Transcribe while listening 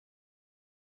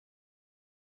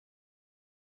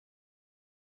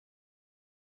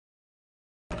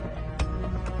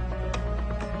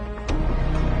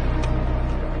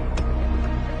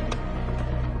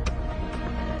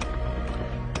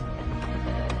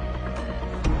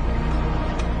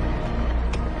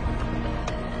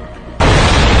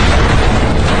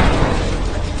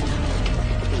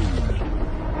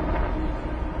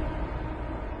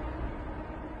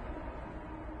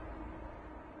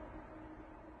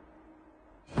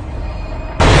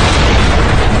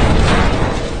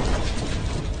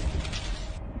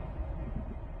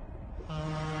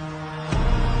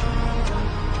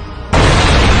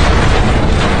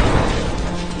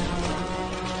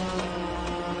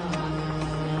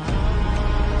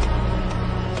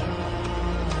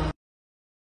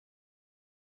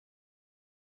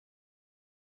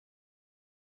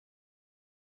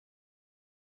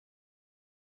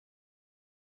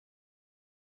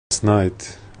Last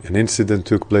night, an incident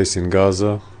took place in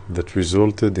Gaza that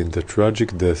resulted in the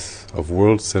tragic death of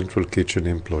World Central Kitchen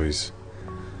employees.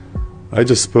 I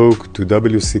just spoke to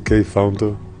WCK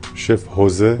founder, Chef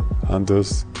Jose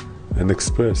Anders, and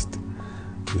expressed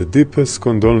the deepest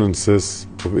condolences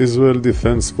of Israel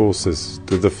Defense Forces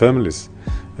to the families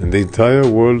and the entire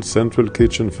World Central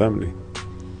Kitchen family.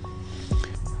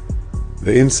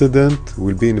 The incident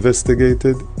will be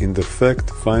investigated in the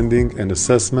fact-finding and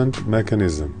assessment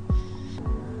mechanism.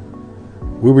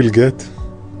 We will get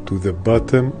to the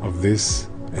bottom of this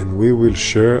and we will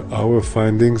share our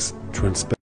findings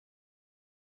transparently.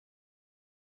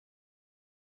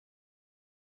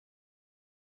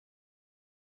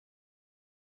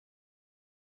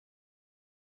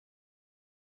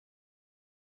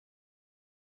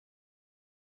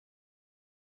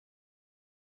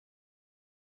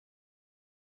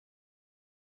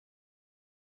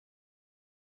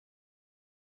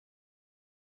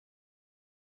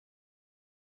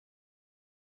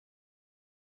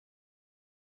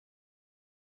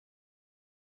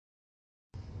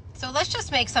 So let's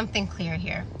just make something clear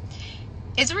here.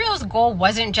 Israel's goal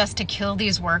wasn't just to kill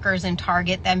these workers and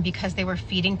target them because they were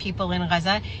feeding people in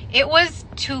Gaza. It was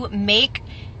to make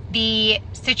the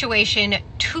situation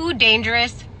too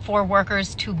dangerous for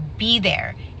workers to be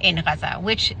there in Gaza,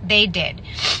 which they did.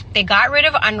 They got rid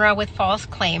of UNRWA with false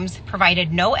claims,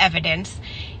 provided no evidence.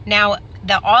 Now,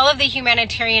 all of the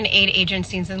humanitarian aid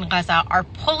agencies in Gaza are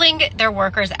pulling their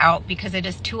workers out because it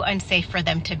is too unsafe for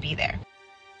them to be there.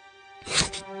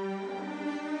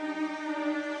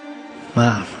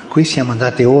 Ma qui siamo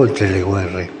andati oltre le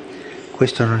guerre.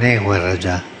 Questo non è guerra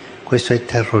già, questo è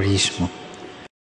terrorismo.